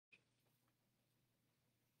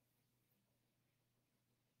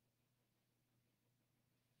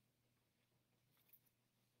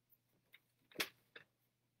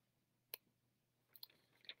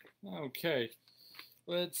Okay,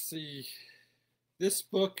 let's see. This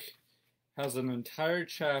book has an entire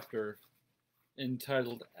chapter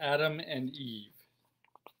entitled Adam and Eve.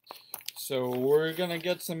 So we're gonna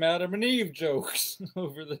get some Adam and Eve jokes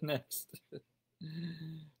over the next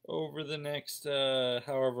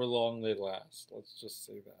however long they last. Let's just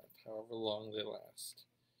say that, however long they last.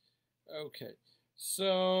 Okay,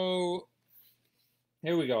 so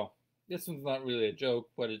here we go. This one's not really a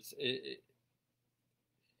joke, but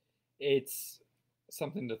it's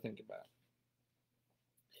something to think about.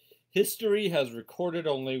 History has recorded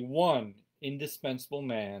only one indispensable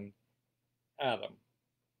man, Adam.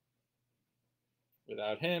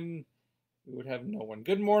 Without him, we would have no one.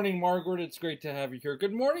 Good morning, Margaret. It's great to have you here.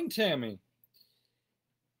 Good morning, Tammy.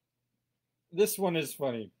 This one is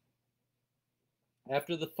funny.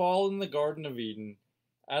 After the fall in the Garden of Eden,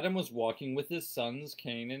 Adam was walking with his sons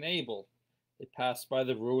Cain and Abel. They passed by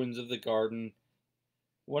the ruins of the garden.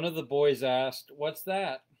 One of the boys asked, "What's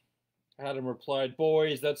that?" Adam replied,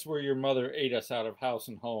 "Boys, that's where your mother ate us out of house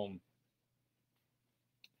and home."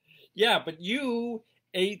 Yeah, but you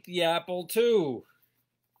ate the apple too.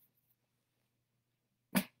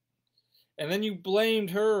 And then you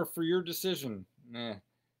blamed her for your decision.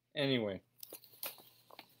 Anyway,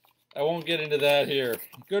 I won't get into that here.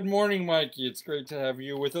 Good morning, Mikey. It's great to have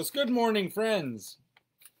you with us. Good morning, friends.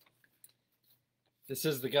 This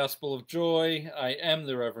is the Gospel of Joy. I am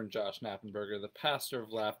the Reverend Josh Knappenberger, the pastor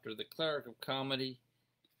of laughter, the cleric of comedy,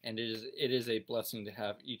 and it is a blessing to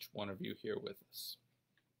have each one of you here with us.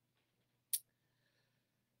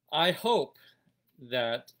 I hope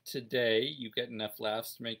that today you get enough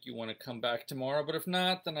laughs to make you want to come back tomorrow, but if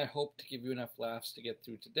not, then I hope to give you enough laughs to get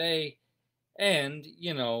through today. And,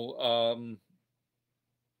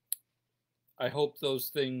 I hope those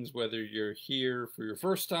things, whether you're here for your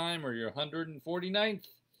first time or your 149th,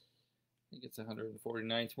 I think it's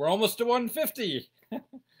 149th, we're almost to 150. I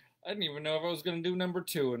didn't even know if I was going to do number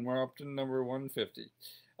 2, and we're up to number 150.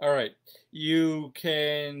 All right, you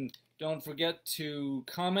can, don't forget to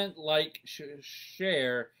comment, like,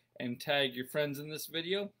 share, and tag your friends in this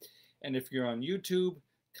video. And if you're on YouTube,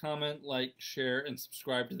 comment, like, share, and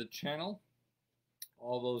subscribe to the channel.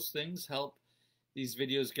 All those things help these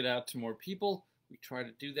videos get out to more people. We try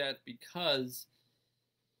to do that because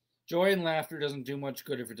joy and laughter doesn't do much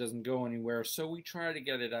good if it doesn't go anywhere. So we try to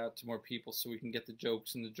get it out to more people so we can get the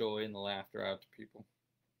jokes and the joy and the laughter out to people.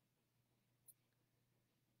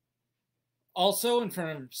 Also, in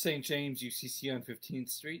front of St. James UCC on 15th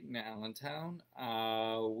Street in Allentown,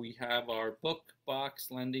 we have our book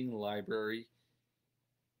box lending library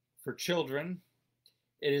for children.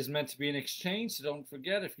 It is meant to be an exchange, so don't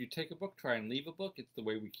forget, if you take a book, try and leave a book. It's the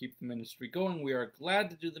way we keep the ministry going. We are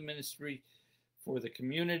glad to do the ministry for the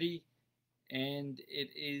community, and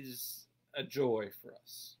it is a joy for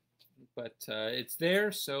us. But it's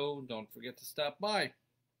there, so don't forget to stop by.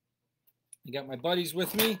 I got my buddies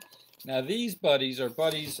with me. Now these buddies are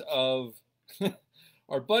buddies of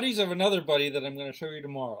another buddy that I'm going to show you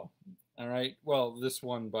tomorrow. All right. Well, this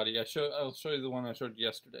one buddy. I'll show you the one I showed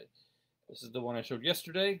yesterday. This is the one I showed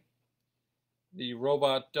yesterday. The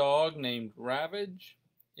robot dog named Ravage.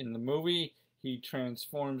 In the movie, he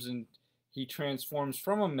transforms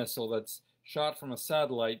from a missile that's shot from a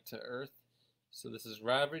satellite to Earth. So this is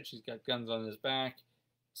Ravage. He's got guns on his back,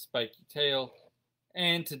 spiky tail.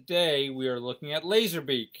 And today we are looking at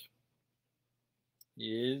Laserbeak.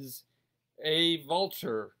 He is a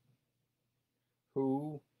vulture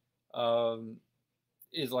who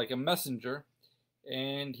is like a messenger.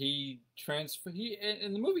 And in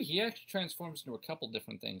the movie, he actually transforms into a couple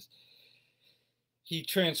different things. He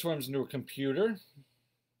transforms into a computer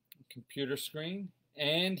screen,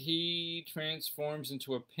 and he transforms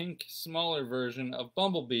into a pink, smaller version of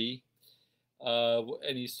Bumblebee,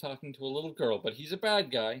 and he's talking to a little girl, but he's a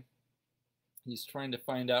bad guy. He's trying to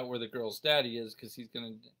find out where the girl's daddy is, because he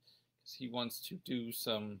wants to do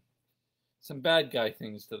some bad guy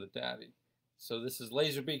things to the daddy. So this is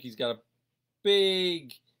Laserbeak. He's got a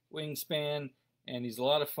big wingspan, and he's a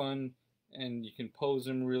lot of fun, and you can pose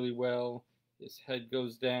him really well. His head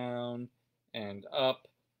goes down and up,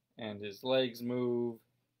 and his legs move,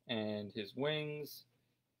 and his wings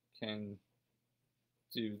can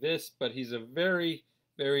do this, but he's a very,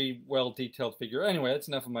 very well detailed figure. Anyway, that's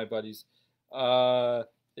enough of my buddies. They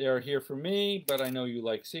are here for me, but I know you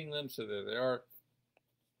like seeing them, so there they are.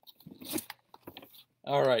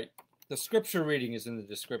 All right. The scripture reading is in the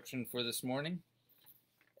description for this morning.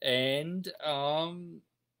 And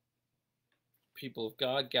people of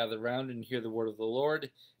God gather around and hear the word of the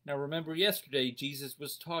Lord. Now remember, yesterday Jesus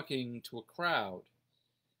was talking to a crowd.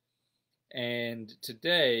 And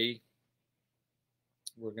today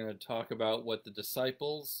We're going to talk about what the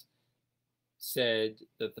disciples said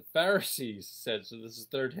that the Pharisees said. So this is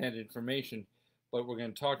third-hand information, but we're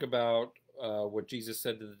going to talk about what Jesus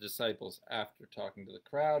said to the disciples after talking to the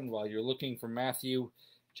crowd. And while you're looking for Matthew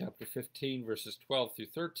chapter 15, verses 12 through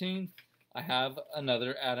 13, I have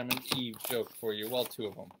another Adam and Eve joke for you. Well, two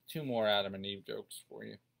of them. Two more Adam and Eve jokes for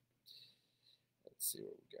you. Let's see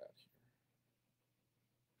what we got here.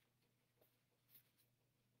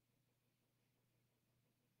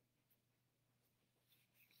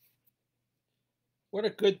 What a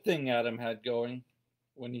good thing Adam had going.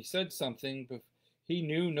 When he said something, he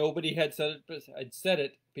knew nobody had said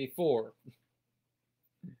it before.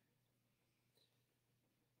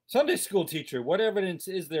 Sunday school teacher, what evidence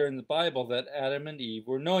is there in the Bible that Adam and Eve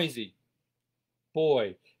were noisy?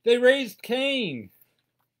 Boy, they raised Cain.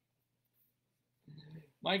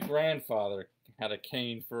 My grandfather had a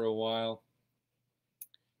cane for a while.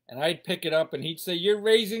 And I'd pick it up and he'd say, "You're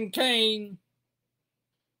raising Cain."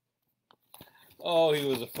 Oh, he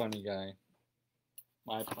was a funny guy.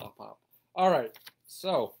 My pop-pop. All right,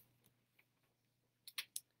 so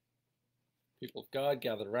people of God,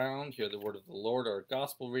 gather around, hear the word of the Lord. Our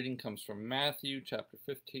gospel reading comes from Matthew chapter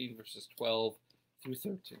 15, verses 12 through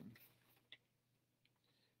 13.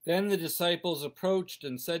 Then the disciples approached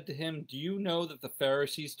and said to him, "Do you know that the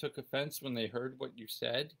Pharisees took offense when they heard what you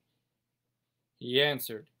said?" He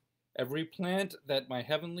answered, "Every plant that my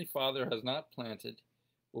heavenly Father has not planted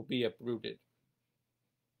will be uprooted."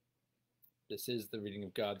 This is the reading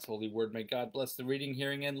of God's holy word. May God bless the reading,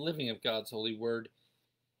 hearing, and living of God's holy word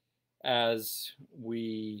as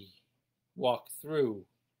we walk through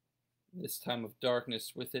this time of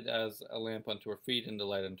darkness with it as a lamp unto our feet and a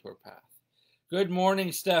light unto our path. Good morning,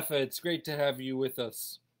 Steffa. It's great to have you with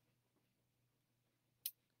us.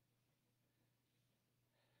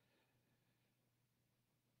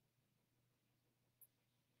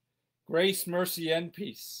 Grace, mercy, and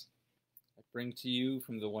peace I bring to you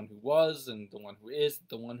from the one who was, and the one who is,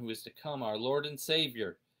 the one who is to come, our Lord and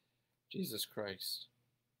Savior, Jesus Christ.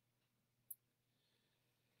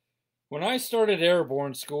 When I started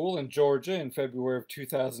airborne school in Georgia in February of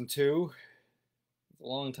 2002, a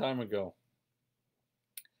long time ago,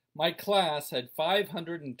 my class had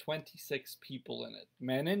 526 people in it,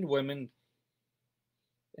 men and women,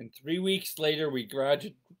 and 3 weeks later we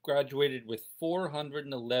graduated with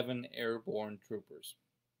 411 airborne troopers.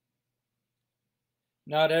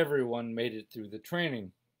 Not everyone made it through the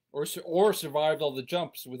training or survived all the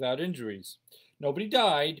jumps without injuries. Nobody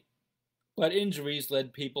died, but injuries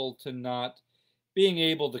led people to not being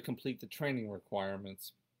able to complete the training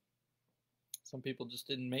requirements. Some people just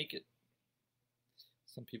didn't make it.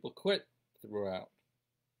 Some people quit throughout.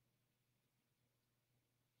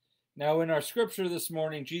 Now, in our scripture this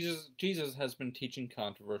morning, Jesus has been teaching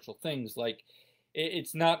controversial things, like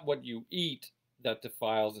it's not what you eat that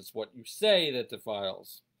defiles, it's what you say that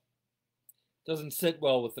defiles. It doesn't sit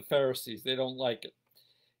well with the Pharisees. They don't like it.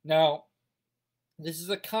 Now, this is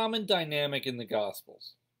a common dynamic in the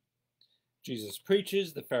Gospels. Jesus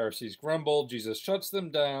preaches, the Pharisees grumble, Jesus shuts them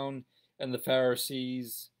down, and the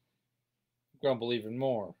Pharisees grumble even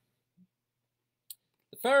more.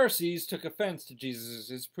 The Pharisees took offense to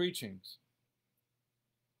Jesus' preachings.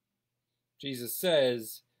 Jesus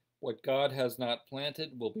says, "What God has not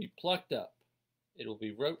planted will be plucked up. It will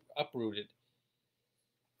be uprooted."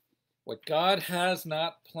 What God has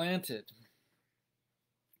not planted.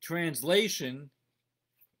 Translation,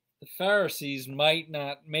 the Pharisees might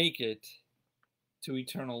not make it to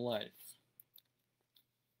eternal life.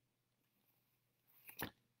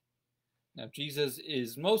 Now, Jesus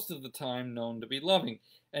is most of the time known to be loving,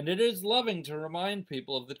 and it is loving to remind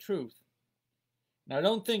people of the truth. Now, I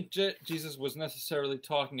don't think Jesus was necessarily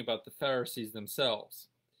talking about the Pharisees themselves,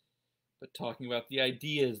 but talking about the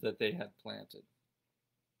ideas that they had planted.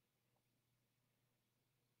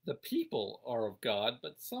 The people are of God,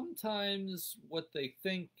 but sometimes what they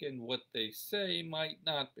think and what they say might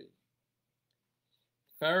not be.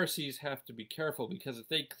 The Pharisees have to be careful, because if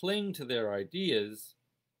they cling to their ideas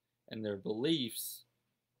and their beliefs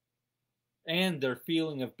and their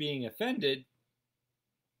feeling of being offended,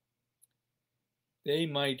 they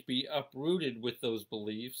might be uprooted with those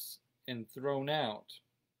beliefs and thrown out,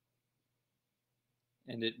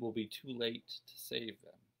 and it will be too late to save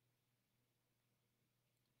them.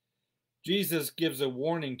 Jesus gives a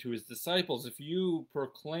warning to his disciples: if you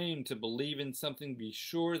proclaim to believe in something, be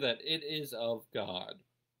sure that it is of God.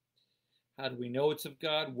 How do we know it's of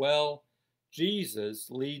God? Well,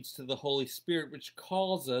 Jesus leads to the Holy Spirit, which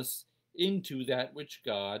calls us into that which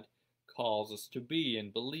God calls us to be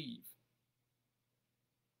and believe.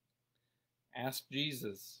 Ask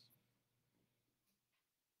Jesus.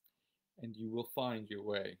 and you will find your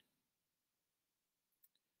way.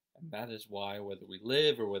 And that is why, whether we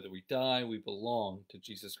live or whether we die, we belong to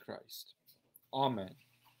Jesus Christ. Amen.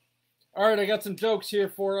 All right, I got some jokes here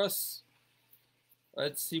for us.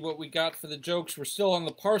 Let's see what we got for the jokes. We're still on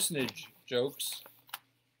the parsonage jokes.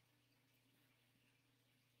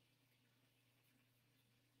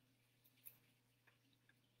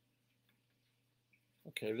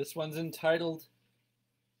 Okay, this one's entitled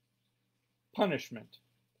Punishment.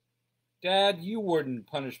 Dad, you wouldn't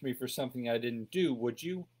punish me for something I didn't do, would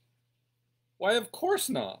you? Why, of course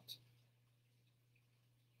not.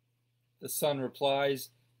 The son replies,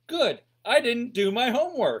 Good, I didn't do my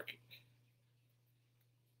homework.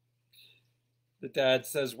 The dad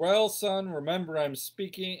says, Well, son, remember I'm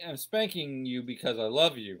spanking you because I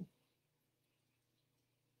love you.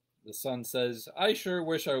 The son says, I sure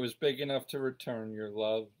wish I was big enough to return your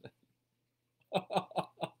love.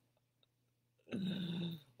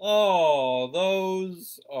 Oh,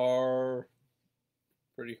 those are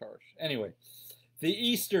pretty harsh. Anyway, the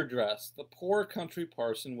Easter dress. The poor country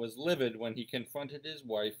parson was livid when he confronted his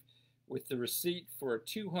wife with the receipt for a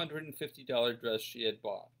 $250 dress she had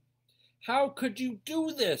bought. How could you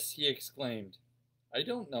do this? He exclaimed. I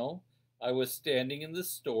don't know. I was standing in the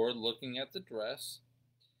store looking at the dress.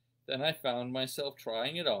 Then I found myself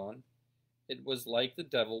trying it on. It was like the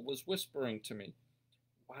devil was whispering to me,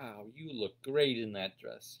 Wow, you look great in that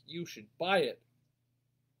dress. You should buy it.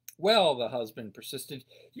 Well, the husband persisted,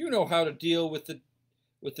 you know how to deal with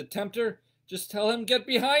the tempter. Just tell him, Get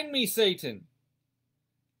behind me, Satan.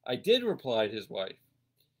 I did, replied his wife.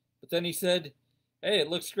 But then he said, Hey, it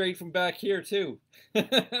looks great from back here, too.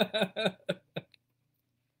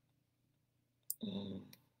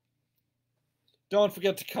 Don't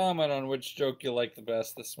forget to comment on which joke you like the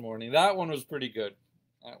best this morning. That one was pretty good.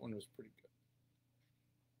 That one was pretty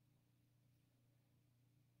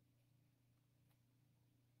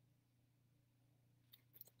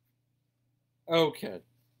good. Okay.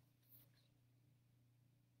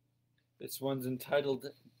 This one's entitled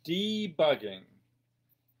Debugging.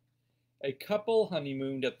 A couple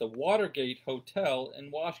honeymooned at the Watergate Hotel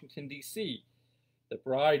in Washington, D.C. The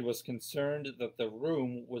bride was concerned that the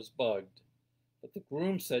room was bugged. But the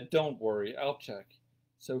groom said, Don't worry, I'll check.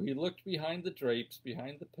 So he looked behind the drapes,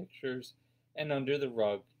 behind the pictures, and under the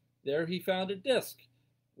rug. There he found a disc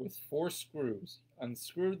with 4 screws,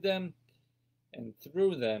 unscrewed them, and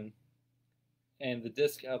threw them and the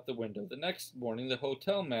disc out the window. The next morning, the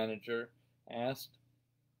hotel manager asked,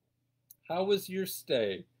 How was your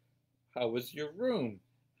stay? How was your room?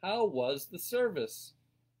 How was the service?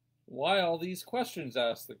 Why all these questions?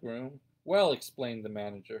 Asked the groom. Well, explained the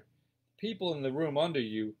manager, people in the room under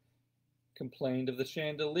you complained of the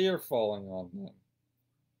chandelier falling on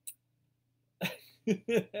them.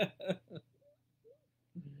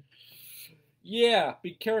 Yeah,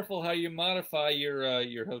 be careful how you modify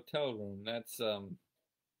your hotel room. That's can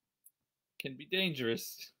be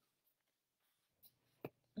dangerous.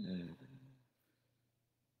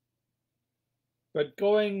 But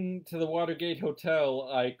going to the Watergate Hotel,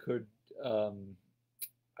 I could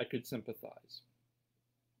sympathize.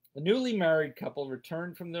 The newly married couple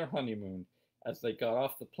returned from their honeymoon. As they got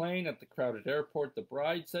off the plane at the crowded airport, the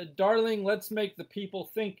bride said, Darling, let's make the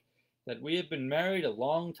people think that we have been married a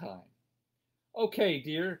long time. Okay,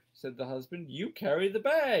 dear, said the husband, you carry the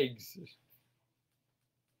bags.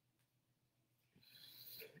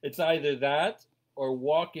 It's either that or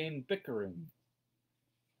walk-in bickering.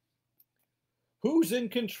 Who's in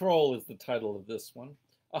Control is the title of this one.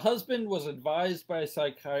 A husband was advised by a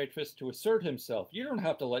psychiatrist to assert himself. You don't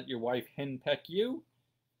have to let your wife henpeck you.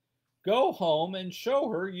 Go home and show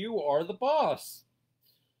her you are the boss.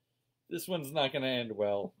 This one's not going to end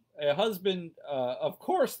well. Of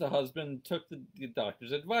course, the husband took the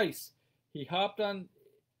doctor's advice. He hopped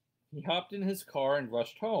in his car and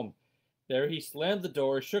rushed home. There he slammed the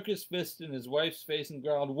door, shook his fist in his wife's face, and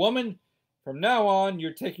growled, Woman, from now on,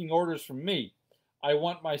 you're taking orders from me. I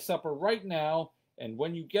want my supper right now, and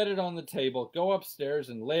when you get it on the table, go upstairs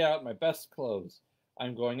and lay out my best clothes.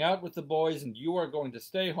 I'm going out with the boys, and you are going to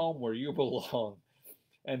stay home where you belong.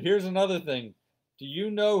 And here's another thing. Do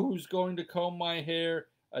you know who's going to comb my hair,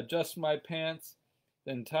 adjust my pants,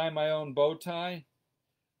 then tie my own bow tie?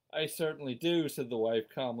 I certainly do, said the wife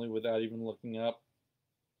calmly without even looking up.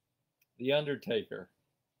 The Undertaker.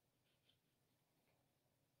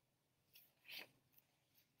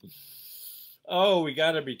 Oh, we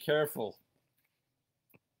gotta be careful.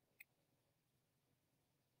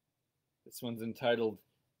 This one's entitled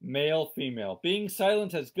Male, Female. Being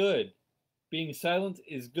silent is good. Being silent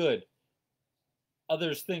is good.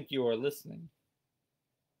 Others think you are listening.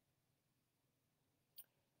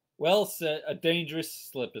 Well, said, A Dangerous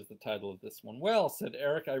Slip is the title of this one. Well, said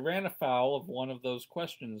Eric, I ran afoul of one of those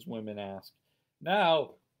questions women ask.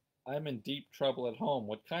 Now, I'm in deep trouble at home.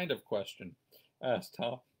 What kind of question? Asked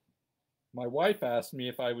Tom. My wife asked me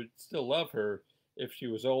if I would still love her if she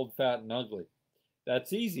was old, fat, and ugly.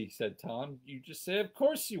 That's easy, said Tom. You just say, of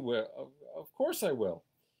course you will. Of course I will.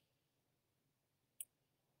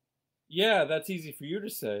 Yeah, that's easy for you to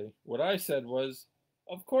say. What I said was,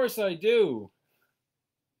 of course I do.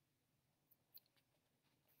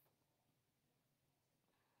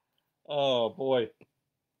 Oh, boy.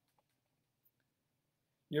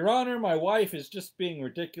 Your Honor, my wife is just being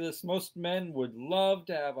ridiculous. Most men would love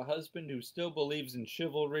to have a husband who still believes in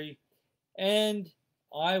chivalry, and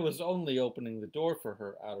I was only opening the door for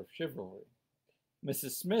her out of chivalry.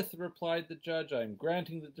 Mrs. Smith, replied the judge, I am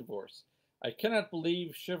granting the divorce. I cannot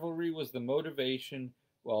believe chivalry was the motivation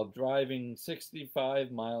while driving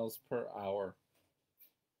 65 miles per hour.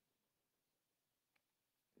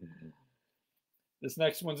 This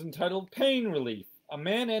next one's entitled Pain Relief. A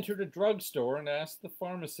man entered a drugstore and asked the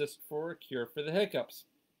pharmacist for a cure for the hiccups.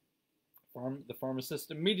 The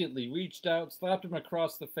pharmacist immediately reached out, slapped him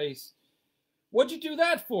across the face. What'd you do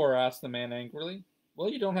that for? Asked the man angrily. Well,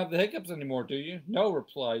 you don't have the hiccups anymore, do you? No,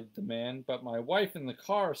 replied the man, but my wife in the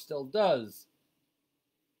car still does.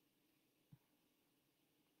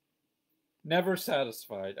 Never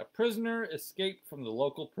satisfied. A prisoner escaped from the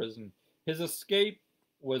local prison. His escape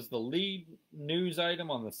was the lead news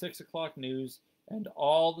item on the 6 o'clock news, and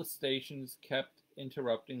all the stations kept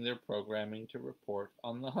interrupting their programming to report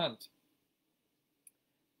on the hunt.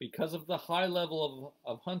 Because of the high level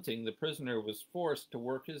of hunting, the prisoner was forced to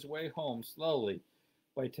work his way home slowly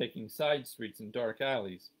by taking side streets and dark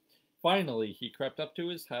alleys. Finally, he crept up to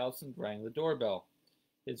his house and rang the doorbell.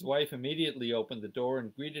 His wife immediately opened the door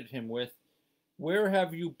and greeted him with, Where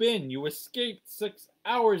have you been? You escaped 6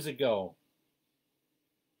 hours ago.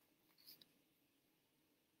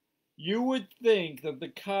 You would think that the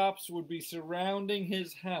cops would be surrounding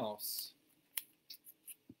his house,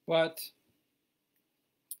 but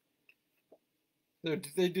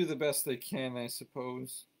they do the best they can, I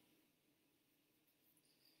suppose.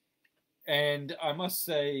 And I must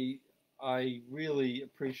say, I really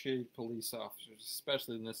appreciate police officers,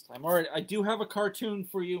 especially in this time. All right, I do have a cartoon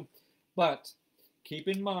for you, but keep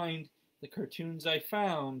in mind the cartoons I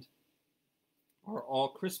found are all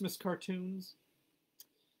Christmas cartoons.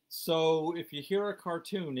 So if you hear a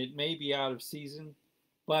cartoon, it may be out of season,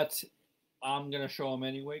 but I'm going to show them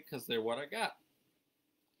anyway because they're what I got.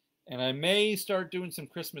 And I may start doing some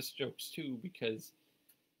Christmas jokes too, because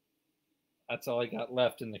that's all I got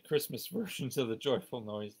left in the Christmas versions of the Joyful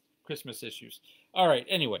Noise Christmas issues. All right,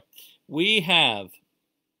 anyway, we have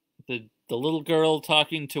the little girl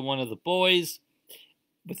talking to one of the boys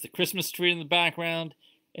with the Christmas tree in the background,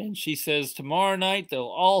 and she says, tomorrow night they'll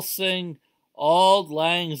all sing Auld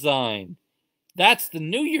Lang Syne. That's the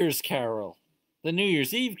New Year's carol, the New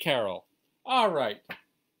Year's Eve carol. All right.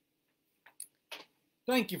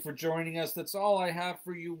 Thank you for joining us. That's all I have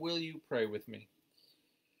for you. Will you pray with me?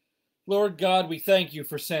 Lord God, we thank you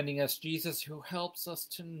for sending us Jesus, who helps us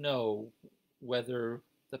to know whether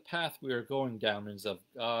the path we are going down is of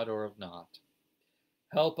God or of not.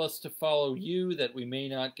 Help us to follow you, that we may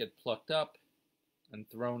not get plucked up and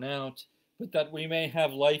thrown out, but that we may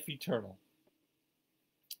have life eternal.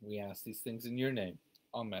 We ask these things in your name.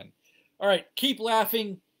 Amen. All right, keep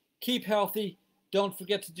laughing, keep healthy. Don't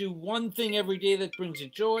forget to do one thing every day that brings you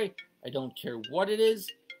joy. I don't care what it is.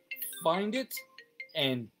 Find it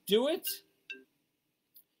and do it.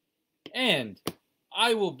 And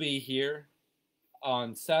I will be here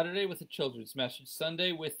on Saturday with a children's message,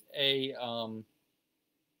 Sunday with a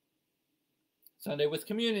Sunday with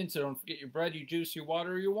communion. So don't forget your bread, your juice, your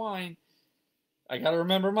water, or your wine. I got to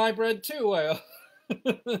remember my bread too.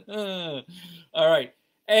 All right.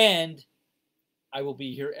 And I will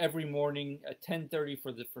be here every morning at 10:30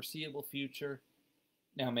 for the foreseeable future.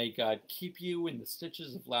 Now may God keep you in the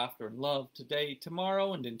stitches of laughter and love today,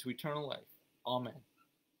 tomorrow, and into eternal life. Amen.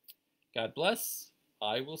 God bless.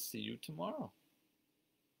 I will see you tomorrow.